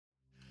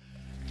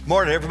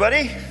Morning,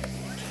 everybody.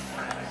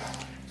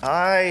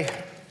 I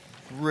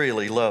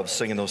really love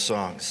singing those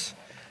songs.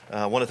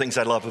 One of the things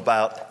I love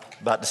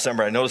about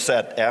December, I noticed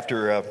that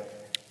after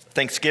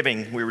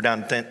Thanksgiving, we were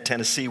down in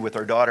Tennessee with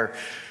our daughter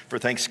for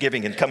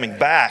Thanksgiving, and coming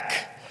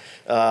back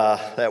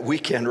that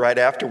weekend right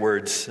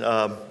afterwards,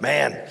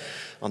 man,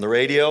 on the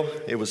radio,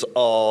 it was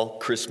all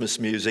Christmas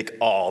music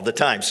all the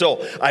time.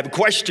 So I have a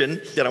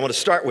question that I want to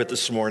start with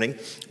this morning.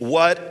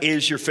 What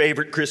is your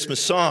favorite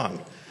Christmas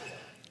song?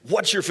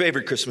 What's your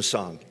favorite Christmas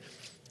song?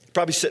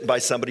 Probably sitting by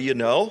somebody you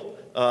know.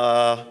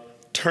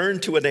 Turn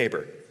to a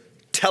neighbor.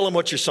 Tell them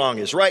what your song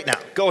is right now.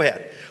 Go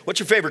ahead.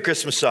 What's your favorite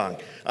Christmas song?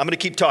 I'm going to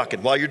keep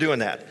talking while you're doing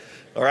that.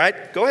 All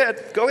right? Go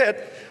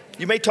ahead.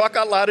 You may talk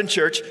out loud in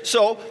church.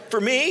 So for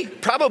me,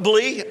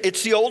 probably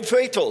it's the Old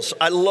Faithfuls.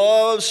 I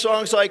love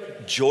songs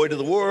like Joy to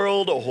the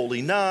World, O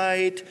Holy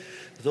Night,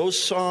 those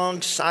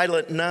songs,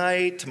 Silent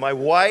Night. My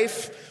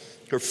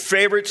wife, her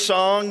favorite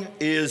song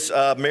is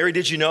Mary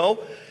Did You Know?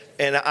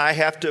 And I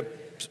have to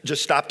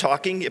just stop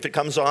talking if it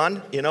comes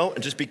on,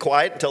 and just be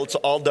quiet until it's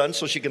all done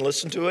so she can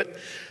listen to it.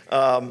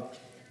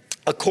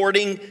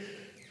 According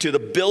to the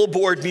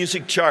Billboard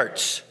music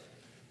charts,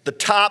 the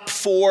top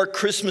 4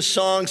 Christmas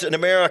songs in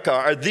America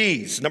are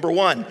these. Number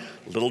 1,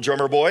 Little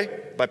Drummer Boy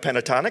by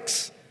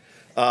Pentatonix.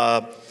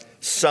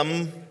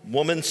 Some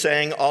woman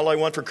sang All I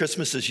Want for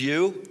Christmas Is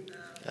You.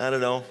 I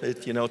don't know,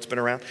 it's been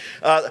around.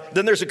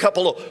 Then there's a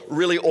couple of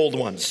really old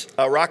ones,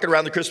 Rockin'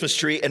 Around the Christmas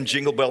Tree and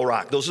Jingle Bell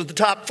Rock. Those are the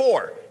top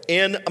 4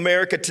 in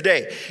America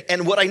today.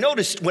 And what I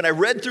noticed when I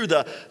read through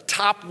the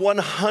top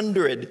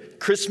 100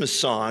 Christmas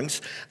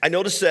songs, I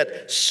noticed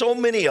that so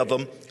many of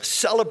them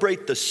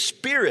celebrate the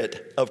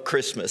spirit of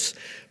Christmas,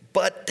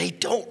 but they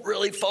don't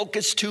really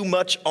focus too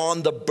much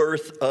on the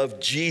birth of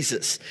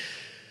Jesus.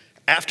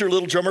 After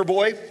Little Drummer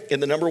Boy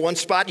in the number 1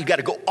 spot, you got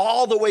to go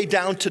all the way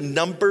down to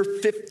number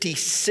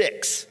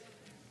 56.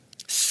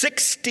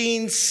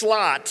 16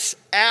 slots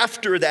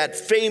after that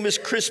famous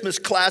Christmas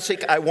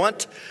classic, I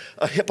Want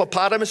a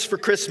Hippopotamus for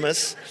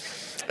Christmas,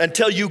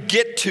 until you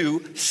get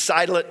to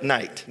Silent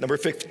Night, number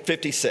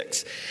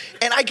 56.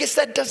 And I guess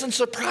that doesn't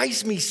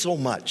surprise me so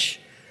much.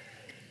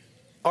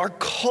 Our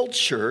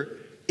culture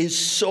is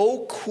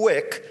so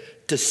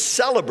quick to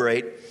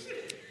celebrate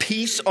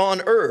peace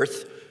on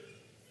earth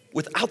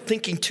without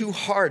thinking too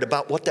hard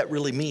about what that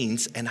really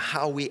means and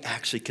how we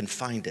actually can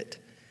find it.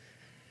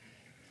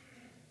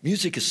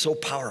 Music is so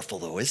powerful,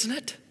 though, isn't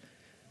it?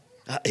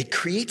 It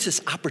creates this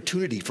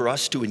opportunity for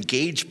us to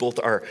engage both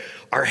our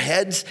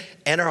heads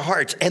and our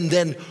hearts, and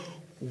then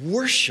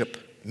worship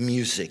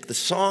music. The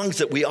songs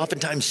that we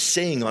oftentimes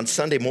sing on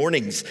Sunday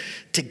mornings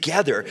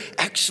together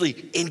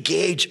actually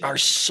engage our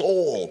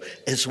soul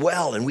as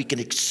well, and we can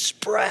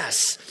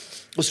express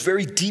those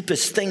very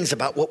deepest things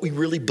about what we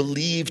really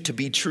believe to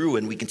be true,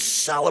 and we can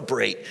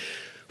celebrate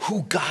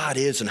who God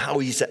is and how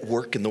He's at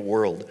work in the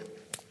world.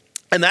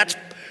 And that's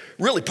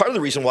really part of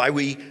the reason why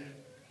we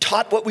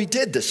taught what we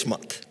did this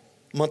month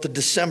of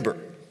December.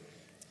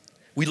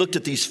 We looked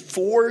at these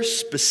 4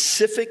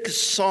 specific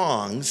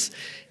songs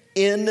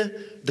in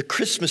the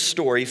Christmas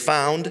story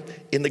found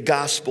in the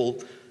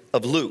Gospel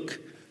of Luke.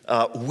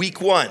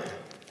 Week one,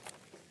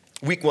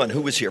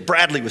 who was here?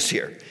 Bradley was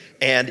here.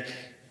 And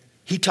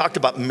he talked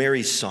about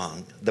Mary's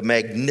song, the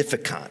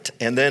Magnificat.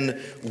 And then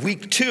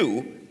week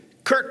 2,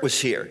 Kurt was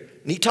here.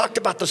 And he talked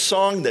about the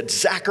song that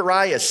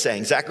Zechariah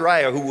sang.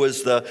 Zechariah, who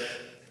was the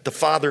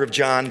father of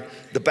John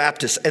the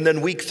Baptist. And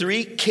then week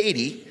 3,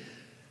 Katie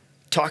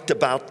talked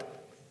about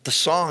the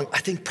song, I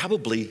think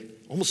probably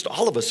almost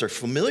all of us are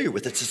familiar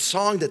with. It's a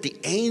song that the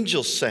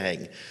angels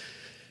sang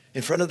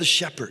in front of the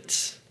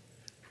shepherds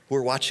who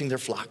were watching their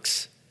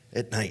flocks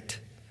at night,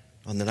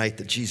 on the night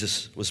that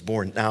Jesus was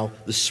born. Now,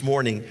 this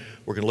morning,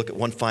 we're going to look at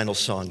one final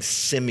song,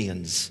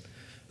 Simeon's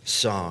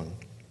song.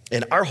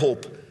 And our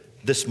hope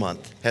this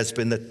month has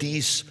been that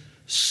these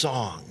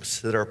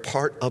songs that are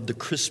part of the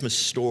Christmas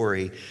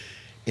story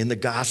in the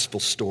gospel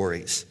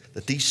stories,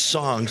 that these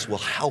songs will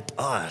help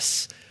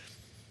us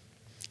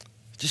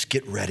just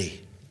get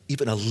ready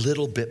even a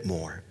little bit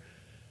more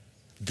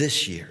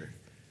this year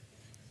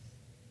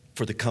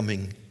for the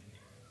coming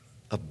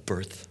of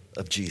birth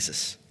of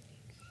Jesus.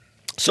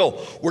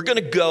 So we're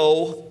going to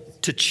go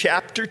to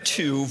chapter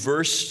 2,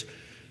 verse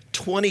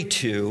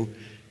 22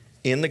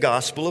 in the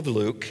Gospel of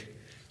Luke.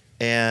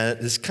 And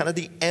this is kind of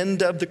the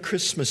end of the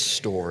Christmas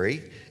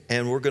story.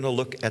 And we're going to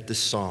look at the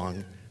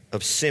song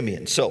of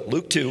Simeon. So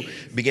Luke 2,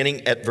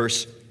 beginning at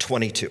verse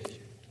 22.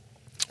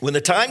 When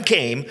the time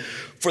came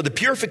for the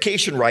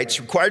purification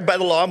rites required by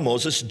the law of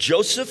Moses,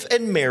 Joseph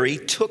and Mary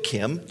took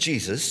him,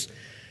 Jesus,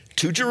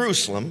 to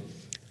Jerusalem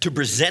to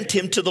present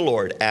him to the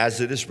Lord. As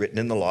it is written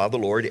in the law of the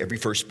Lord, every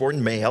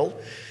firstborn male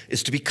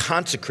is to be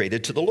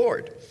consecrated to the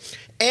Lord,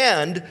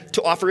 and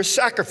to offer a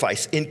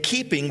sacrifice in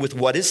keeping with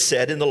what is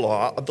said in the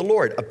law of the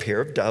Lord, a pair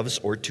of doves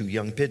or 2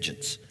 young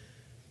pigeons.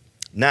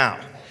 Now,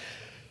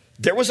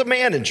 there was a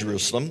man in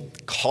Jerusalem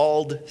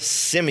called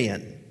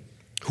Simeon,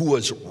 who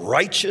was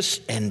righteous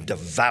and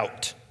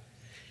devout.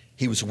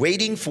 He was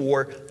waiting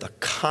for the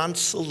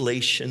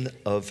consolation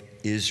of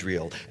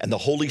Israel, and the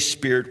Holy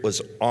Spirit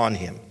was on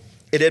him.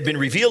 It had been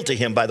revealed to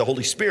him by the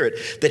Holy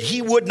Spirit that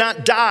he would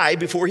not die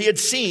before he had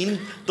seen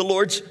the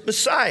Lord's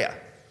Messiah.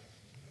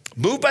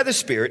 Moved by the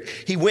Spirit,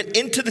 he went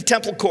into the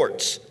temple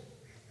courts.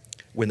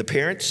 When the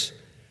parents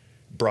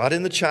brought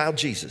in the child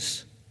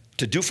Jesus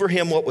to do for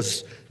him what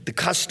was the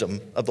custom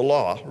of the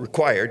law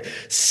required,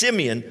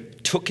 Simeon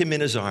took him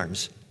in his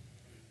arms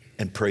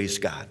and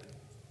praised God.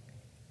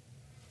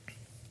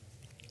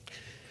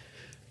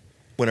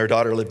 When our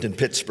daughter lived in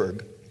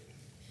Pittsburgh,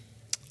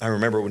 I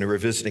remember when we were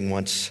visiting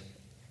once,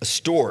 a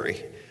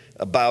story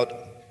about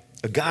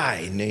a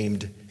guy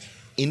named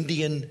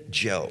Indian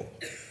Joe,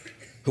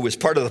 who was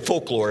part of the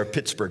folklore of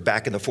Pittsburgh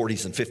back in the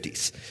 40s and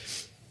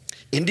 50s.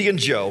 Indian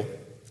Joe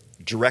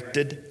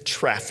directed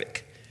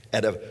traffic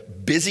at a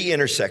busy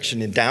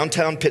intersection in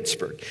downtown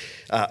Pittsburgh.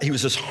 He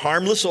was this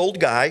harmless old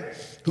guy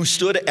who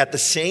stood at the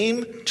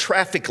same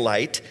traffic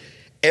light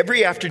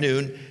every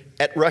afternoon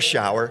at rush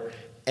hour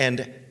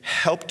and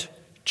helped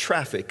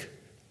traffic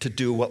to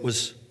do what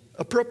was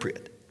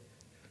appropriate.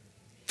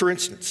 For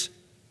instance,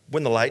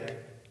 when the light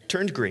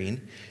turned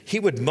green, he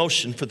would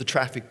motion for the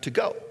traffic to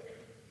go.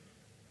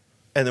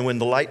 And then when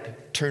the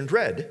light turned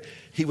red,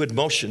 he would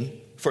motion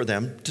for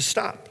them to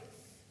stop.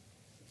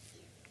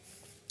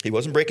 He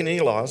wasn't breaking any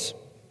laws.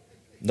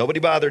 Nobody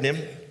bothered him.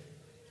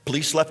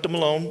 Police left him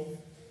alone.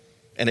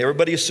 And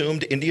everybody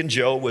assumed Indian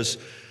Joe was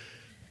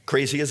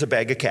crazy as a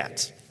bag of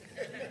cats.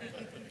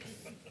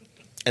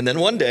 And then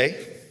one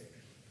day,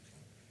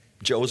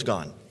 Joe was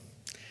gone.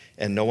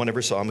 And no one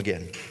ever saw him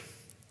again.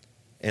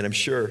 And I'm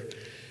sure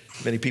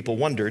many people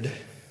wondered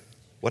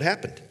what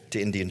happened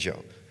to Indian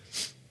Joe.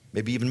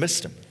 Maybe even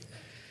missed him.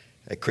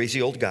 That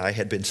crazy old guy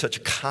had been such a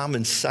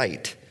common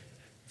sight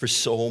for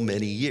so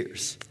many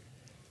years.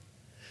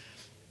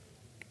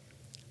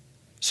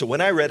 So when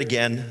I read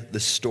again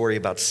the story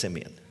about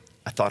Simeon,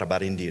 I thought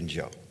about Indian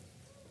Joe.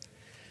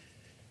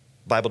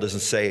 The Bible doesn't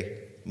say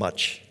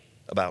much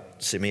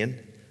about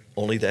Simeon,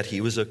 only that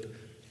he was a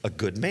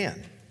good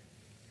man,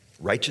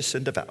 righteous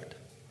and devout,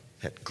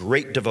 had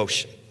great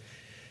devotion.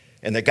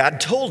 And that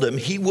God told him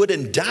he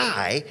wouldn't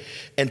die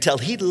until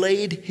he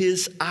laid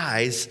his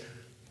eyes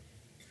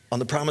on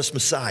the promised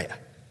Messiah.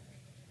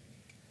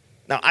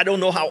 Now, I don't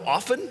know how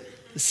often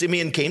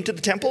Simeon came to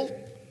the temple.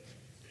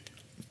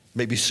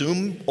 Maybe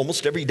soon,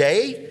 almost every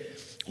day,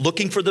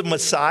 looking for the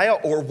Messiah,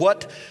 or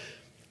what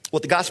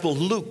the Gospel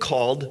of Luke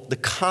called the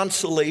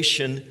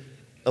consolation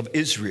of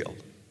Israel.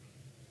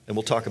 And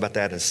we'll talk about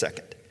that in a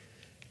second.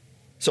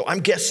 So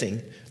I'm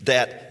guessing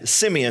that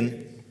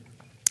Simeon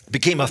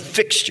became a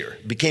fixture,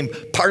 became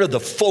part of the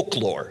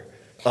folklore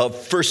of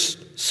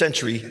first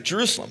century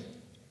Jerusalem.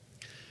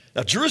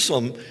 Now,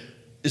 Jerusalem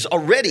is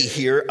already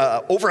here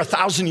over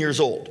 1,000 years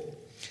old.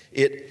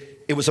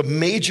 It was a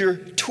major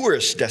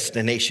tourist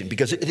destination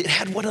because it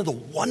had one of the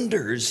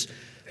wonders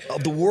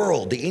of the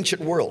world, the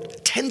ancient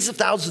world. Tens of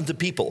thousands of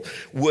people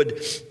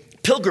would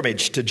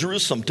pilgrimage to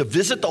Jerusalem to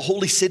visit the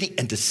holy city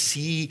and to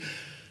see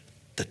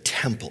the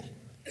temple.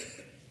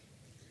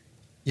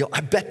 You know,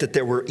 I bet that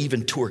there were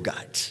even tour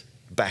guides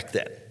back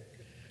then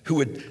who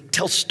would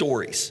tell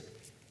stories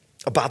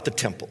about the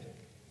temple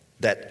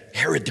that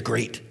Herod the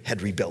Great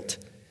had rebuilt.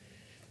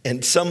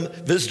 And some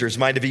visitors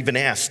might have even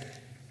asked,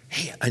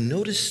 hey, I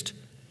noticed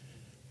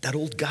that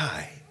old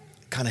guy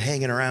kind of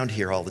hanging around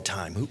here all the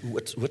time.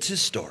 What's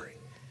his story?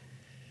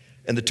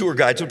 And the tour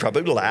guides would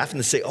probably laugh and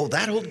they'd say, oh,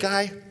 that old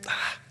guy?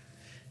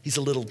 He's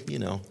a little,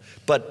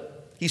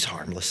 but he's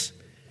harmless.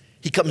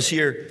 He comes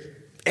here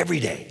every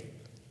day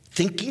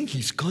thinking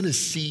he's going to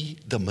see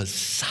the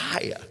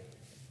Messiah.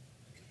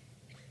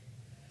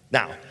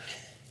 Now,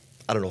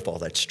 I don't know if all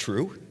that's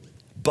true,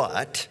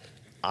 but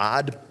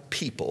odd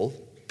people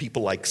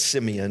like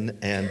Simeon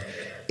and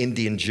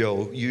Indian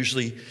Joe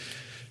usually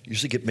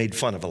get made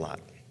fun of a lot.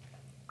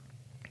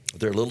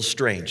 They're a little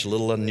strange, a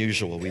little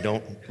unusual. We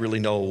don't really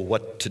know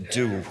what to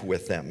do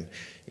with them.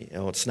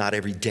 It's not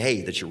every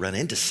day that you run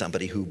into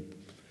somebody who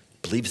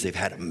believes they've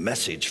had a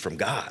message from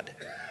God.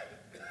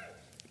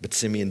 But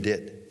Simeon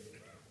did.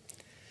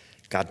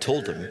 God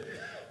told him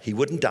he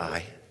wouldn't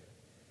die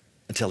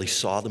until he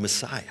saw the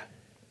Messiah.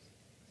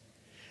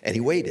 And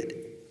he waited.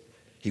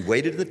 He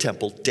waited in the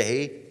temple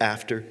day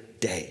after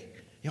day.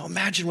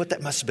 Imagine what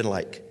that must have been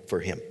like for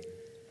him.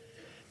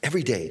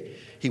 Every day,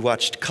 he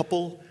watched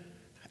couple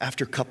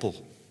after couple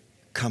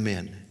come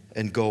in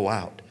and go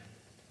out,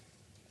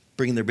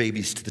 bringing their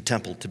babies to the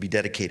temple to be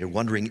dedicated,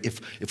 wondering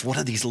if one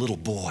of these little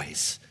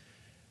boys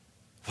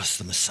was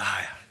the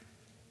Messiah.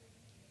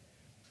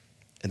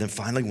 And then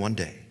finally one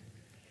day,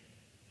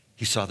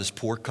 he saw this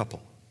poor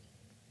couple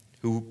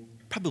who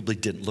probably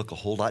didn't look a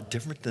whole lot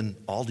different than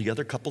all the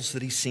other couples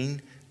that he's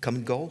seen come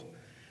and go.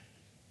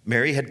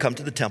 Mary had come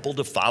to the temple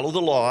to follow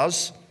the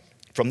laws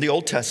from the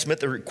Old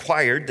Testament that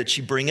required that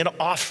she bring an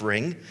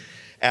offering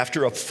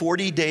after a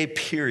 40-day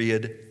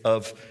period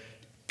of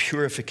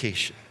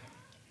purification.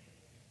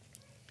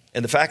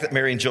 And the fact that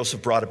Mary and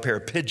Joseph brought a pair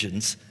of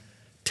pigeons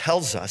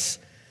tells us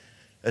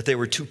that they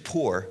were too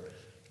poor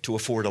to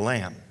afford a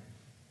lamb.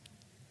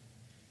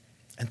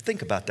 And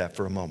think about that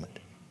for a moment.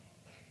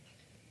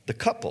 The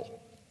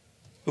couple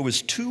who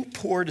was too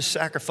poor to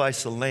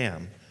sacrifice a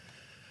lamb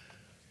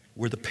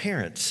were the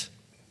parents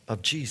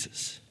of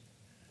Jesus,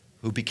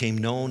 who became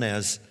known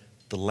as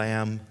the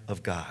Lamb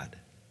of God.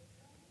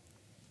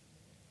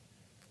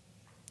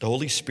 The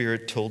Holy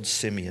Spirit told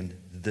Simeon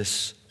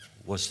this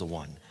was the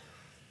one.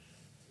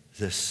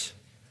 This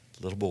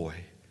little boy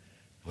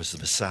was the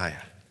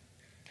Messiah.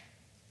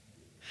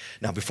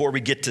 Now, before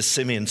we get to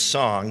Simeon's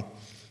song,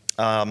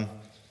 I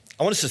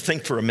want us to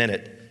think for a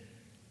minute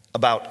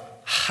about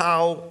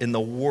how in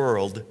the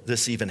world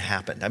this even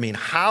happened. I mean,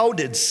 how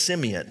did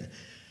Simeon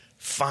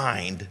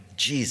find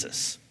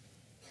Jesus?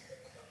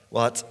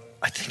 Well,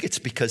 I think it's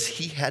because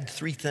he had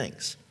three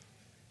things.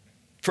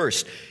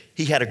 First,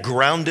 he had a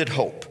grounded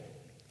hope.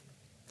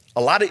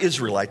 A lot of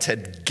Israelites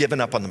had given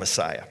up on the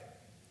Messiah,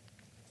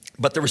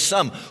 but there were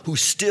some who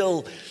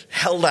still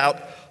held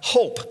out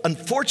hope.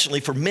 Unfortunately,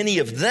 for many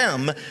of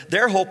them,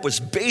 their hope was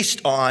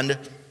based on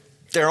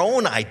their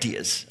own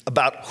ideas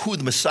about who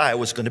the Messiah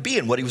was going to be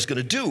and what he was going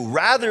to do,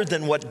 rather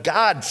than what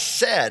God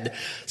said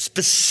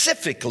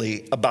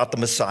specifically about the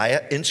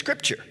Messiah in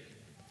Scripture.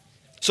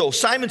 So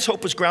Simon's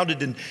hope was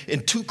grounded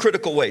in two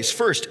critical ways.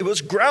 First, it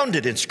was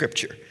grounded in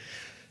Scripture.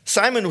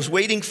 Simon was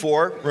waiting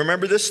for,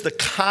 remember this, the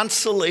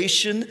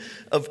consolation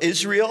of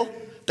Israel.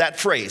 That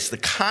phrase, the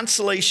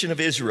consolation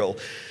of Israel,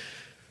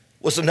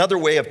 was another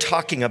way of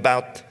talking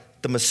about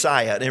the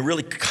Messiah. And it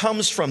really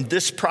comes from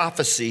this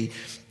prophecy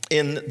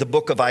in the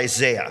book of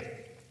Isaiah,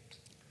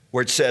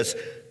 where it says,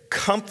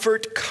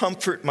 "Comfort,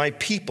 comfort my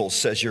people,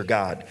 says your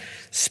God.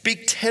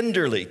 Speak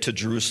tenderly to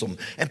Jerusalem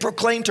and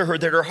proclaim to her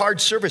that her hard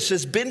service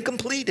has been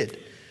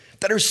completed,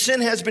 that her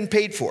sin has been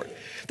paid for,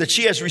 that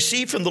she has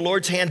received from the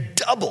Lord's hand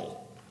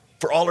double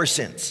for all her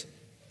sins."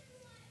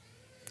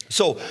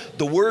 So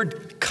the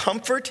word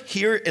comfort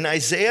here in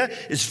Isaiah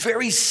is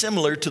very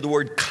similar to the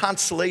word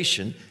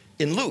consolation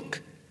in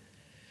Luke.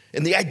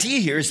 And the idea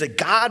here is that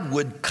God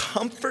would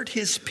comfort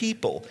his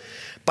people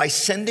by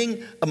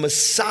sending a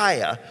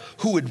Messiah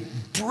who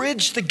would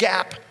bridge the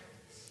gap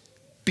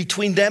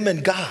between them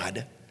and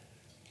God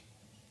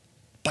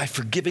by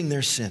forgiving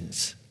their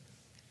sins.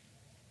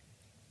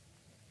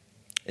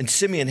 And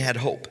Simeon had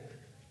hope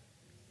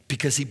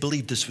because he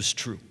believed this was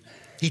true.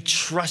 He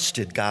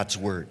trusted God's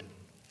word.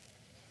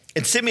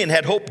 And Simeon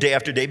had hope day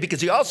after day because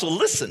he also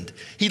listened.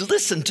 He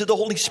listened to the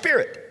Holy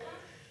Spirit.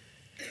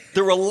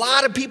 There were a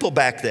lot of people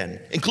back then,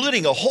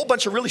 including a whole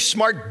bunch of really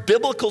smart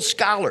biblical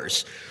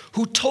scholars,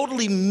 who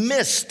totally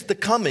missed the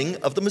coming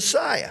of the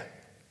Messiah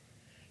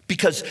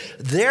because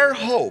their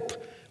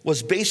hope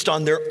was based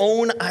on their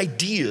own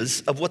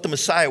ideas of what the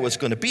Messiah was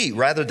going to be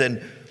rather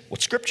than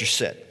what Scripture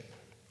said.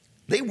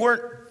 They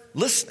weren't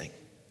listening.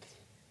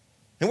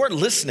 They weren't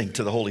listening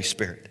to the Holy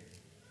Spirit.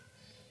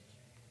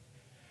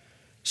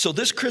 So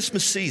this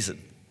Christmas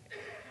season,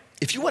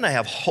 if you want to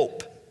have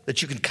hope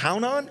that you can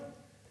count on,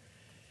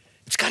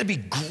 it's got to be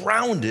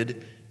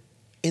grounded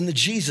in the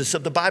Jesus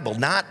of the Bible,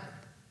 not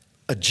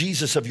a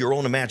Jesus of your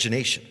own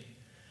imagination.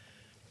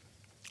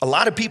 A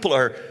lot of people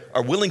are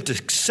willing to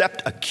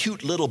accept a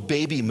cute little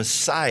baby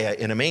Messiah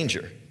in a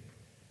manger,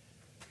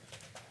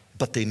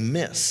 but they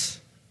miss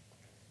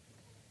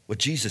what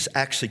Jesus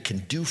actually can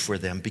do for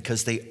them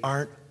because they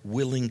aren't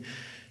willing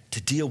to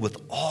deal with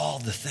all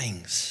the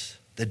things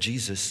that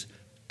Jesus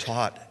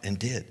taught and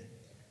did.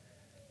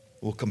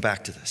 We'll come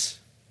back to this.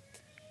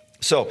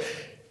 So,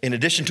 in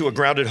addition to a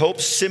grounded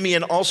hope,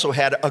 Simeon also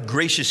had a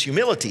gracious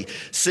humility.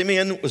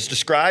 Simeon was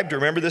described,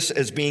 remember this,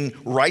 as being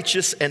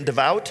righteous and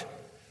devout.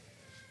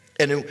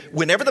 And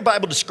whenever the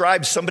Bible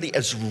describes somebody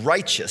as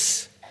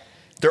righteous,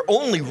 they're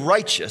only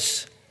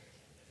righteous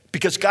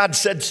because God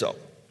said so.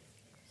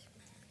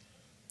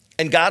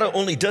 And God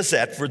only does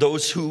that for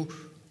those who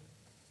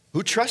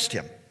trust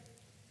him.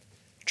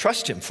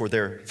 Trust him for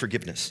their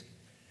forgiveness.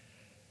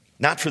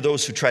 Not for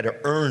those who try to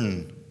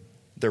earn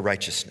their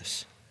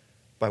righteousness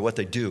by what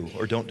they do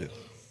or don't do.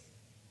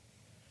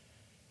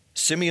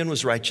 Simeon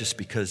was righteous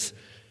because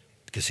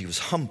he was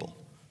humble.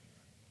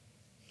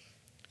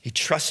 He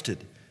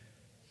trusted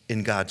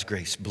in God's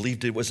grace,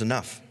 believed it was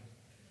enough.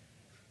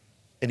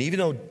 And even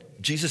though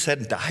Jesus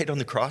hadn't died on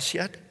the cross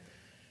yet,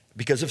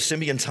 because of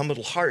Simeon's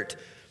humble heart,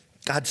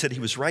 God said he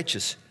was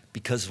righteous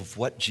because of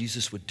what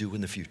Jesus would do in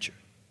the future.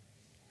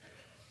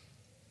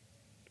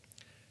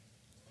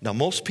 Now,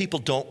 most people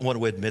don't want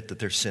to admit that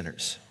they're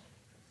sinners.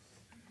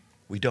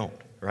 We don't,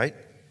 right?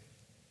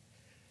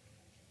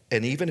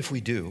 And even if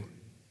we do,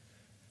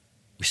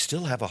 we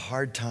still have a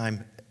hard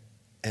time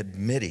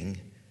admitting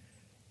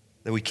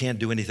that we can't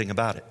do anything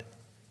about it.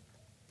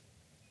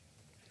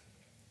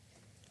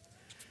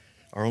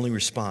 Our only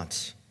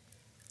response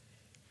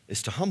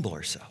is to humble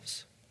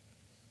ourselves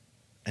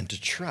and to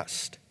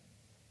trust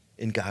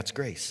in God's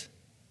grace.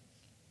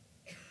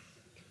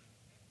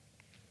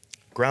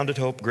 Grounded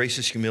hope,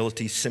 gracious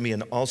humility.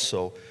 Simeon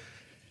also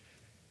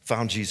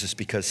found Jesus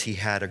because he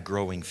had a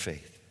growing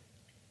faith.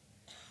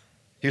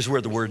 Here's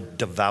where the word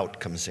devout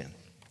comes in.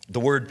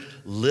 The word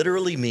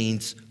literally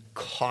means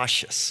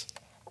cautious.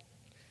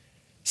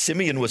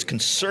 Simeon was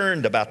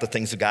concerned about the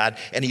things of God,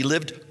 and he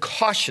lived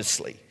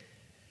cautiously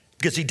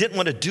because he didn't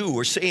want to do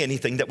or say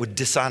anything that would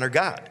dishonor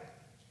God.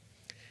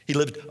 He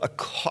lived a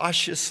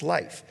cautious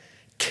life,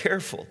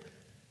 careful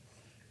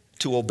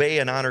to obey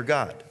and honor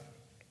God.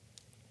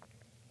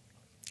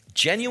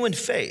 Genuine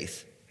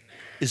faith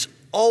is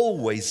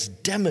always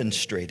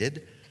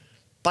demonstrated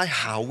by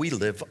how we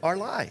live our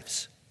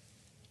lives.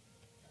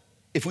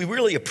 If we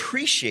really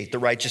appreciate the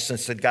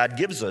righteousness that God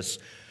gives us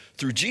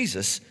through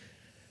Jesus,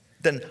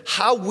 then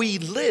how we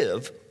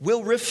live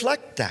will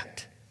reflect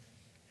that.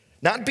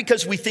 Not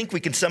because we think we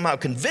can somehow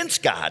convince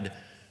God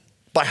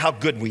by how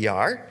good we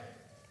are,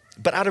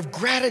 but out of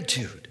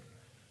gratitude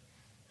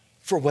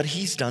for what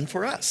he's done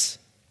for us.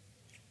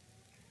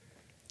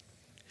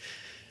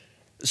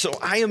 So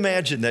I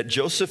imagine that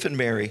Joseph and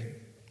Mary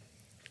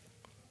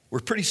were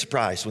pretty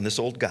surprised when this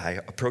old guy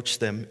approached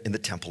them in the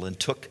temple and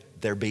took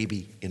their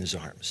baby in his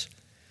arms.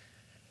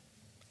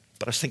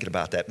 But I was thinking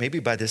about that. Maybe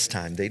by this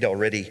time they'd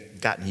already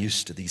gotten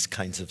used to these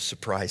kinds of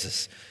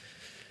surprises.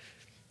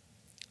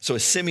 So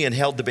as Simeon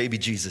held the baby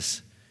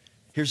Jesus,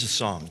 here's a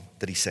song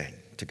that he sang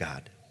to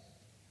God.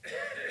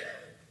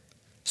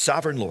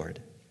 Sovereign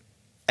Lord,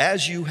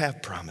 as you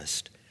have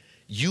promised,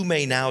 you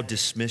may now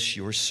dismiss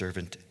your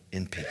servant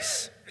in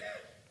peace.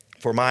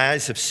 For my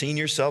eyes have seen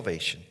your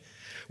salvation,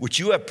 which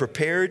you have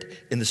prepared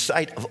in the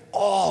sight of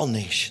all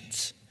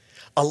nations,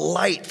 a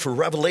light for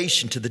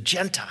revelation to the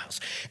Gentiles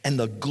and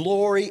the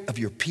glory of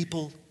your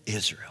people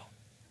Israel.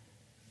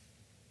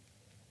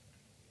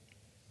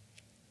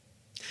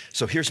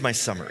 So here's my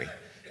summary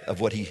of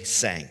what he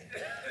sang.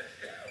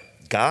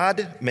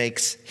 God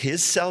makes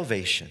his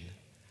salvation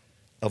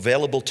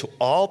available to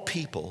all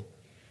people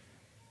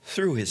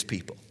through his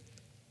people.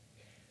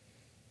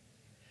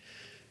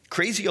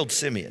 Crazy old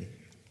Simeon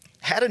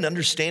had an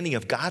understanding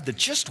of God that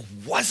just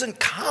wasn't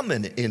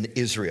common in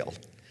Israel.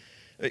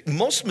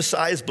 Most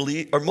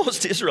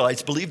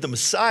Israelites believed the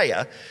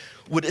Messiah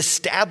would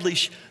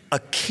establish a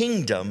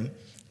kingdom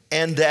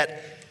and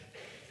that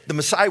the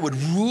Messiah would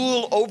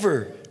rule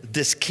over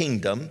this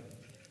kingdom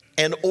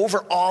and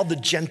over all the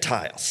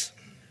Gentiles,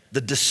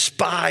 the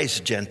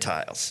despised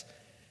Gentiles.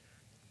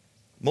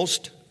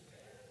 Most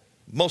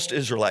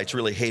Israelites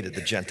really hated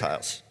the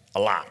Gentiles a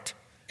lot,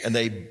 and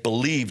they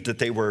believed that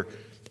they were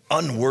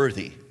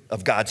unworthy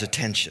of God's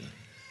attention.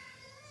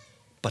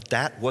 But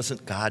that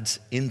wasn't God's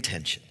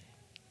intention.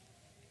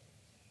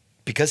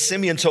 Because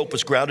Simeon's hope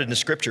was grounded in the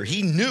scripture,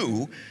 he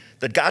knew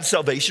that God's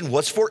salvation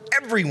was for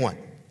everyone.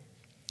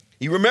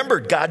 He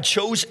remembered God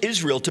chose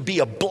Israel to be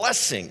a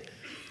blessing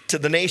to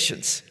the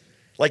nations.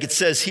 Like it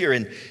says here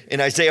in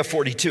Isaiah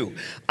 42,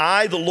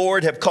 I, the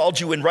Lord, have called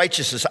you in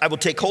righteousness. I will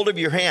take hold of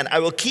your hand. I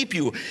will keep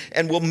you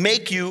and will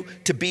make you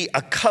to be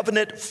a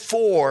covenant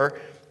for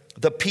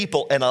the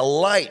people and a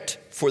light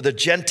for the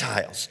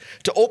Gentiles,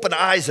 to open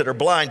eyes that are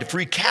blind, to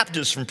free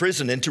captives from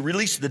prison, and to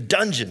release the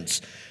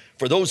dungeons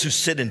for those who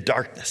sit in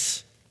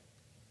darkness.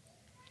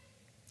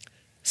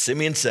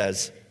 Simeon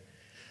says,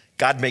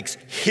 God makes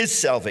his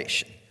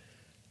salvation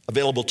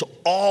available to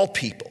all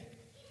people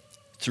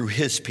through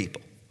his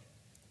people.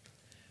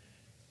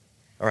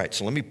 All right,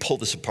 so let me pull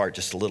this apart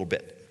just a little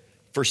bit.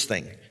 First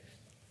thing,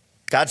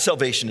 God's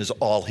salvation is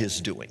all his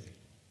doing.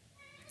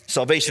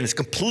 Salvation is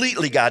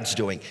completely God's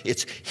doing.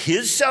 It's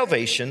his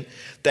salvation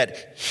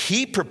that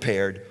he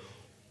prepared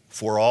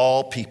for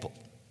all people.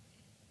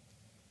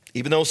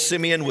 Even though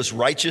Simeon was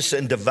righteous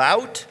and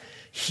devout,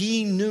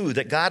 he knew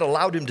that God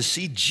allowed him to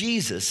see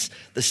Jesus,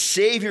 the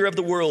Savior of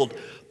the world,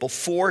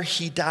 before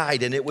he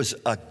died, and it was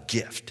a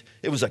gift.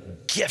 It was a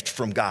gift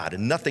from God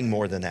and nothing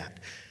more than that.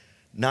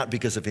 Not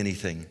because of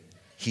anything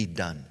he'd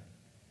done.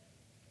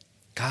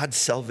 God's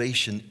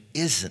salvation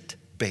isn't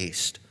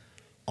based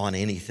on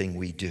anything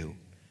we do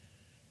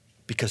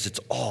because it's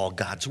all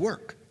God's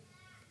work.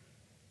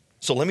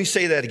 So let me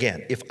say that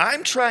again. If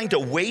I'm trying to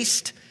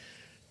waste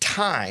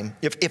time,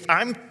 if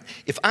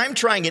I'm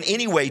trying in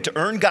any way to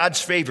earn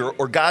God's favor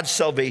or God's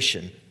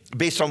salvation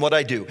based on what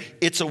I do,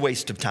 it's a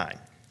waste of time.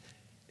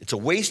 It's a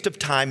waste of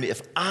time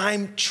if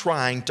I'm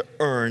trying to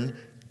earn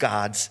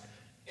God's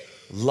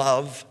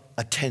love,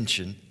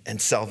 attention, and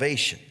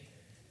salvation.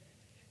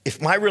 If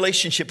my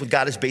relationship with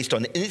God is based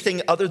on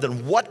anything other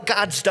than what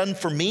God's done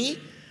for me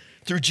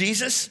through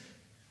Jesus,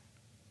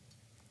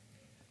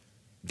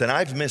 then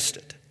I've missed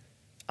it.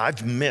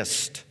 I've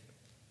missed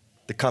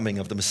the coming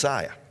of the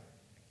Messiah.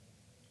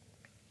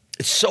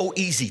 It's so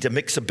easy to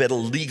mix a bit of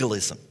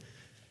legalism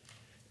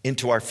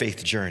into our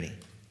faith journey.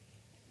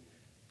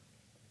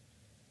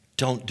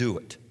 Don't do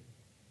it.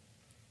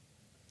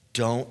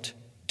 Don't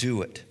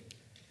do it.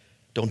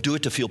 Don't do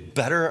it to feel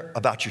better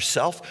about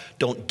yourself.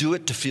 Don't do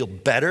it to feel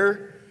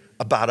better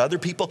about other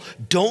people.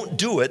 Don't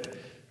do it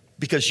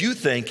because you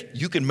think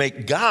you can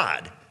make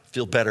God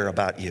feel better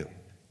about you.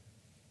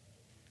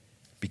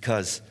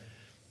 Because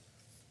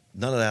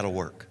none of that'll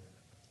work.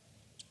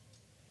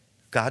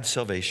 God's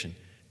salvation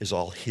is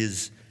all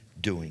his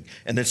doing.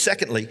 And then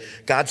secondly,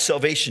 God's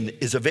salvation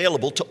is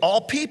available to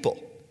all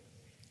people.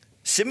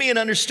 Simeon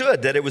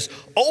understood that it was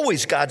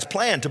always God's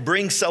plan to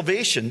bring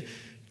salvation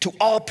to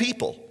all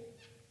people.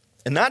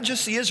 And not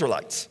just the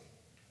Israelites.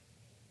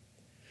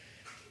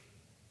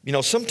 You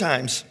know,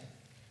 sometimes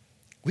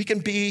we can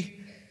be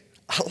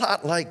a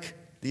lot like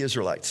the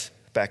Israelites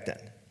back then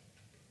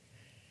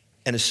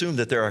and assume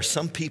that there are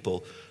some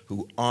people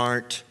who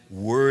aren't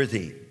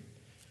worthy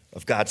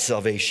of God's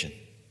salvation.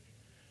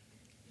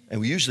 And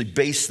we usually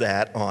base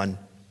that on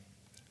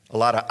a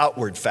lot of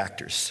outward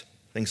factors,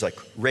 things like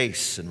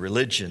race and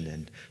religion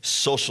and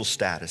social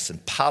status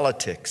and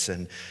politics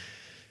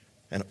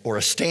or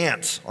a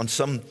stance on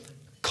some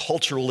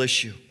cultural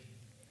issue.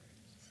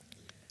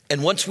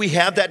 And once we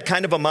have that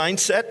kind of a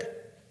mindset,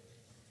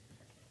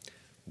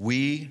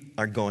 we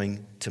are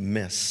going to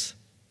miss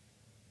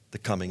the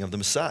coming of the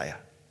Messiah.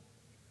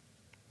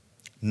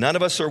 None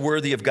of us are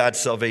worthy of God's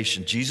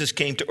salvation. Jesus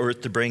came to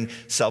earth to bring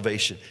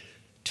salvation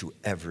to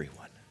everyone.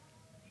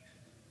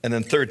 And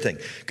then third thing,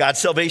 God's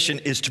salvation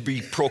is to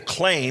be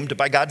proclaimed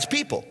by God's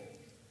people.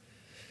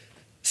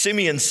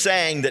 Simeon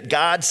sang that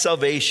God's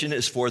salvation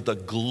is for the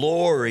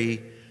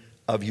glory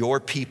of your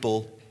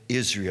people,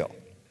 Israel.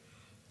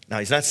 Now,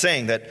 he's not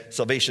saying that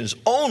salvation is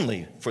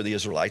only for the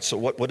Israelites, so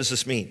what does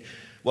this mean?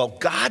 Well,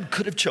 God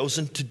could have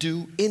chosen to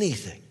do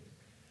anything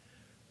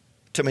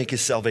to make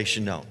his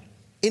salvation known.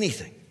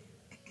 Anything.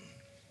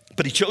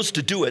 But he chose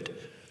to do it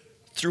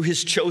through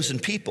his chosen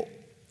people.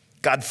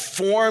 God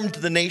formed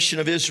the nation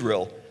of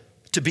Israel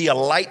to be a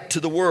light to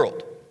the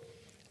world.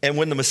 And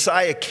when the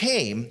Messiah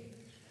came,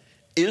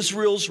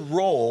 Israel's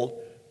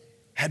role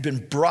had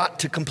been brought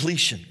to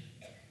completion.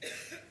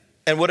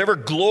 And whatever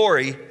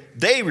glory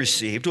they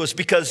received was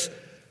because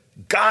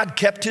God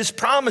kept his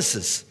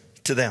promises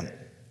to them,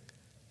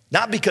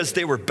 not because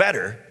they were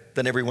better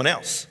than everyone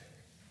else.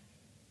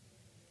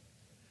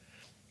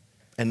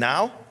 And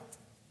now,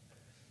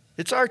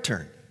 it's our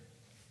turn.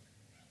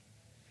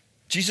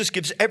 Jesus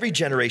gives every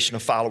generation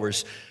of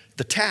followers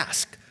the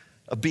task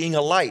of being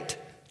a light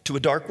to a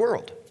dark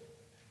world.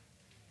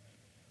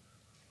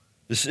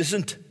 This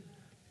isn't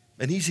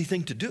an easy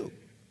thing to do.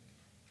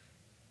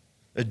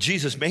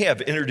 Jesus may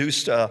have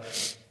introduced a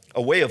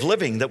way of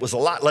living that was a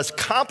lot less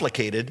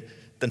complicated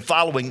than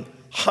following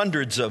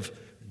hundreds of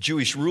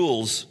Jewish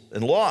rules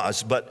and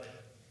laws, but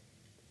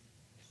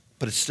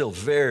it's still a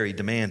very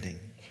demanding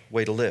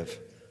way to live.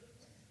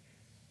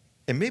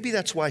 And maybe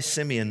that's why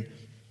Simeon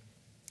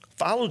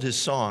followed his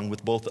song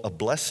with both a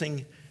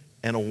blessing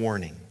and a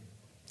warning.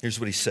 Here's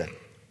what he said.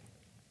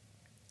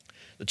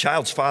 The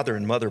child's father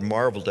and mother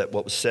marveled at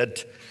what was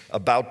said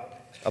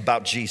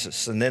about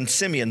Jesus. And then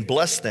Simeon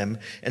blessed them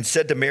and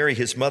said to Mary,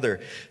 his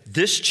mother,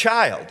 "This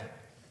child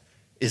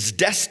is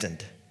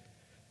destined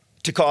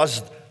to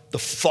cause the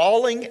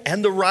falling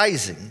and the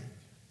rising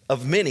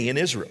of many in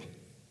Israel,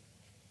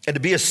 and to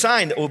be a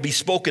sign that will be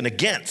spoken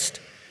against,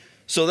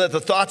 so that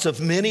the thoughts of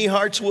many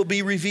hearts will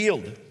be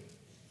revealed.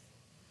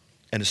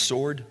 And a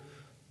sword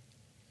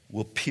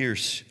will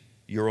pierce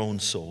your own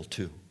soul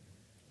too."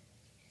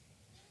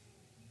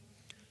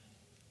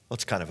 Well,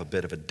 it's kind of a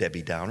bit of a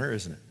Debbie Downer,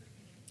 isn't it?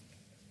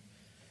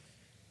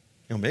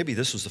 You know, maybe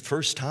this was the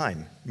first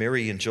time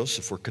Mary and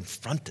Joseph were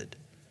confronted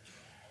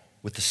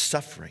with the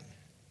suffering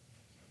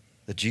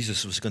that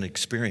Jesus was going to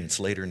experience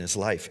later in his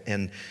life,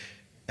 and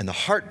the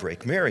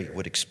heartbreak Mary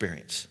would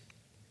experience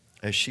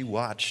as she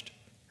watched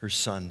her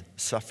son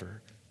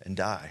suffer and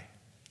die.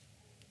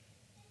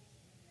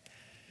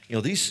 You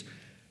know, these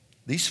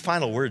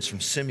final words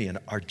from Simeon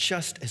are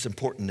just as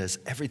important as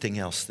everything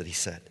else that he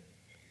said.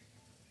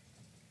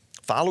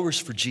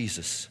 Followers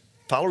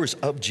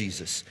of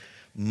Jesus,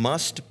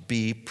 must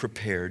be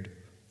prepared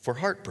for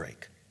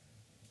heartbreak.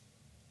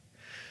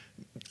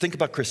 Think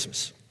about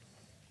Christmas.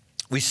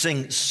 We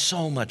sing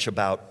so much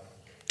about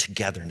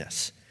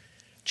togetherness,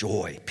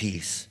 joy,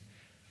 peace.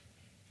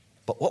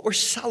 But what we're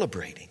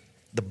celebrating,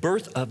 the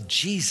birth of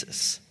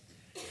Jesus,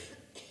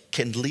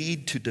 can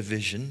lead to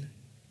division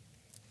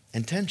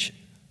and tension.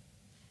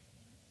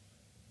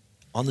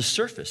 On the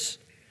surface,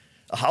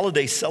 a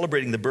holiday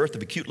celebrating the birth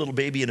of a cute little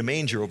baby in a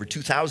manger over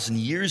 2,000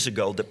 years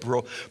ago that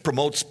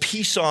promotes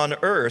peace on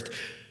earth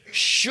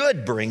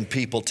should bring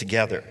people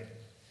together.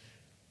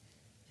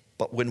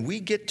 But when we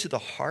get to the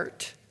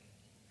heart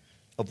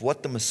of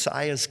what the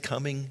Messiah's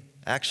coming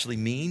actually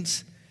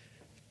means,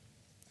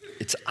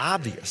 it's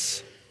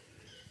obvious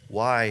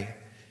why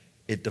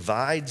it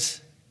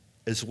divides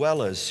as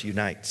well as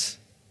unites.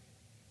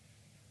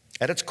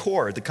 At its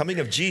core, the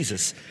coming of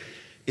Jesus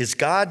is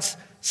God's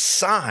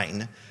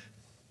sign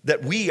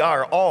that we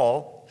are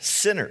all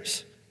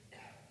sinners.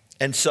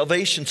 And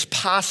salvation's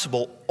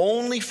possible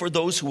only for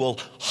those who will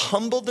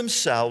humble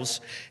themselves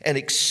and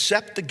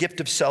accept the gift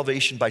of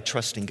salvation by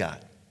trusting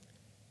God.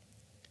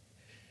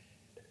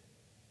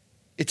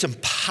 It's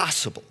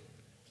impossible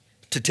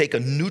to take a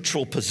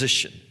neutral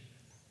position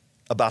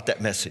about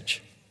that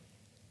message.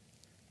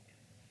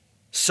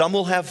 Some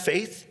will have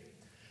faith,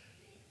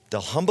 they'll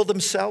humble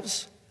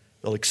themselves,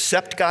 they'll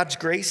accept God's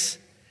grace,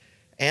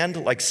 and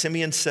like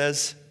Simeon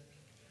says,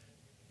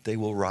 they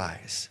will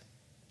rise.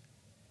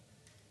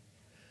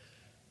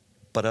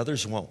 But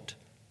others won't.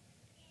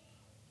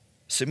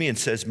 Simeon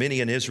says many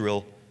in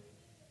Israel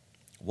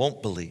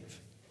won't believe.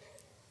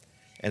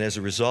 And as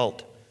a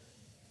result,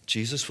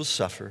 Jesus will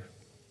suffer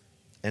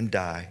and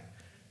die,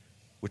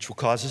 which will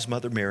cause his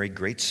mother Mary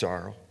great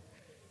sorrow.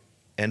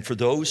 And for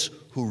those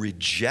who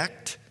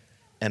reject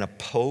and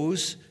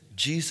oppose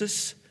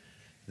Jesus,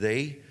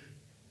 they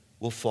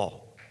will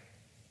fall.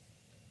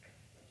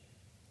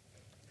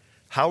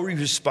 How we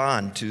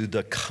respond to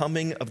the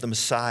coming of the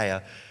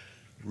Messiah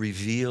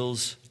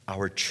reveals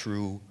our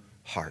true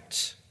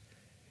hearts.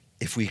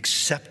 If we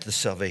accept the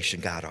salvation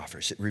God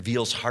offers, it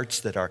reveals hearts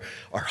that are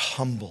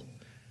humble,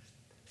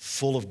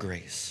 full of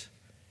grace.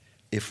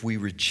 If we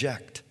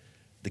reject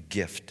the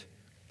gift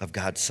of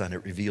God's Son,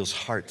 it reveals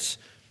hearts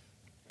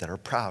that are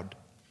proud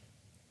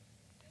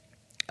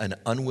and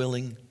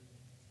unwilling,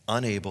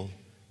 unable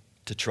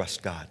to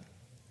trust God.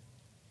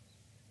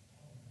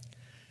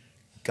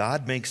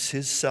 God makes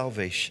his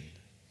salvation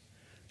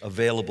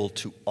available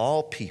to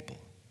all people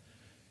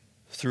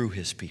through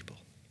his people.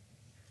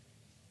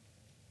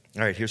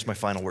 All right, here's my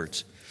final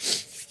words.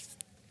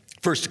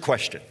 First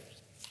question: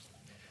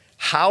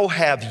 how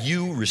have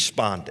you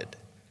responded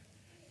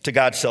to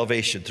God's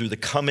salvation through the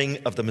coming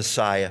of the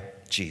Messiah,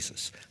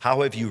 Jesus?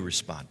 How have you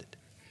responded?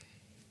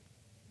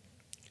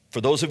 For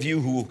those of you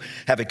who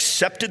have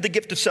accepted the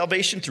gift of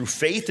salvation through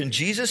faith in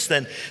Jesus,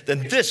 then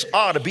this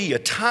ought to be a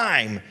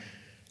time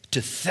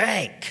to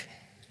thank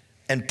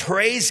and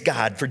praise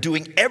God for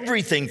doing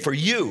everything for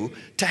you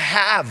to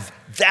have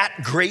that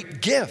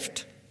great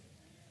gift.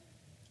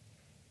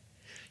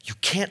 You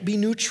can't be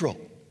neutral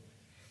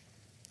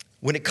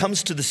when it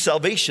comes to the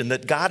salvation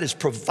that God has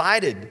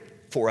provided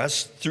for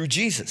us through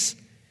Jesus.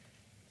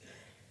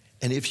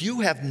 And if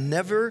you have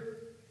never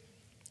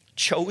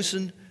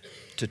chosen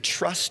to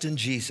trust in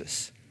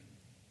Jesus,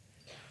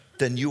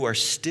 then you are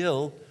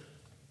still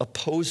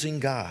opposing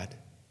God.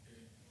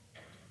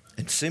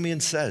 And Simeon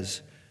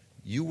says,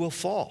 you will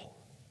fall.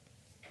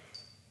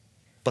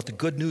 But the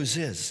good news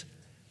is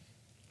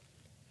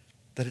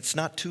that it's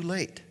not too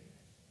late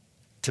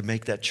to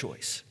make that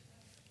choice.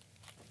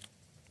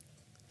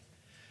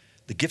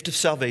 The gift of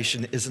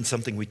salvation isn't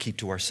something we keep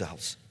to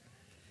ourselves.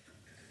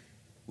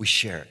 We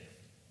share it.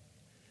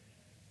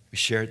 We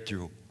share it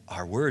through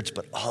our words,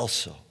 but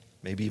also,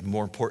 maybe even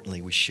more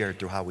importantly, we share it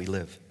through how we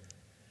live.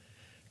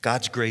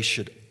 God's grace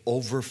should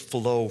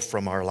overflow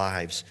from our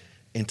lives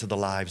into the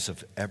lives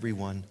of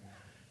everyone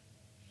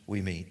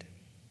we meet.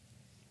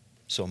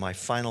 So my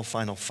final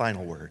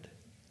word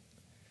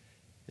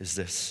is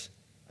this: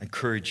 I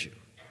encourage you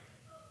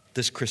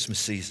this Christmas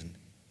season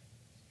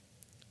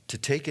to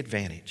take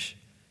advantage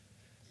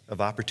of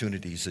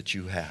opportunities that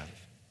you have,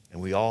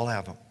 and we all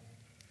have them,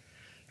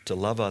 to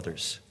love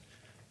others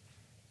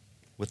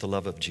with the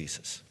love of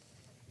Jesus.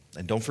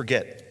 And don't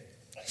forget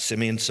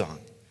Simeon's song.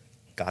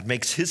 God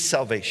makes his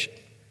salvation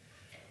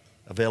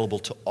available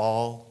to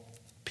all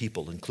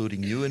people,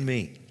 including you and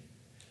me,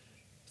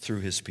 through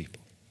his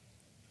people.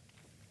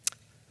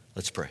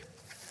 Let's pray.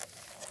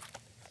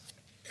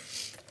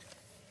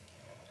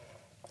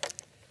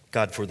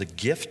 God, for the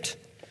gift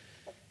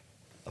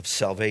of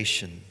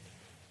salvation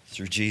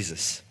through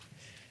Jesus,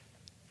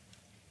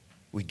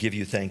 we give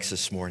you thanks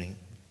this morning.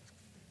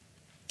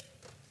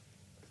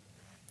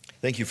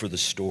 Thank you for the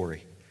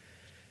story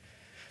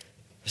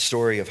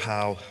of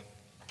how,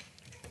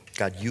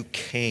 God, you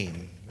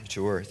came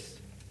to earth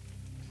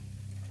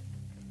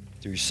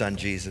through your son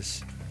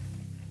Jesus.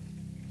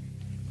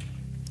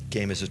 You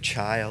came as a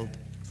child.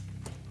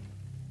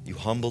 You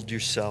humbled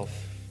yourself.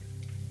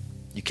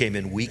 You came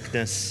in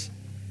weakness.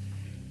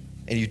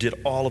 And you did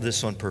all of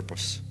this on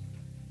purpose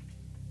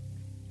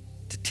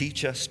to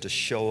teach us, to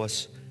show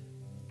us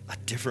a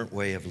different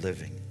way of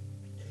living.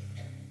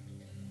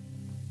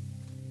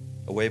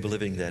 A way of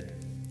living that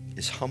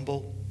is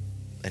humble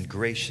and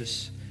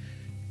gracious,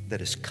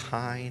 that is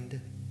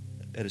kind,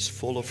 that is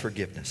full of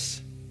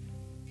forgiveness.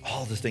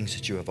 All the things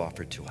that you have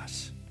offered to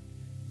us.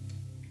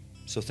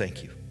 So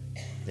thank you.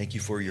 Thank you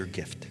for your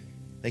gift.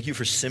 Thank you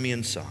for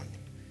Simeon's song.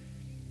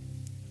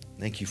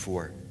 Thank you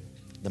for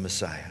the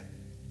Messiah,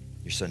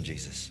 your son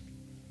Jesus.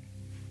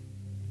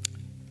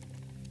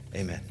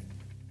 Amen.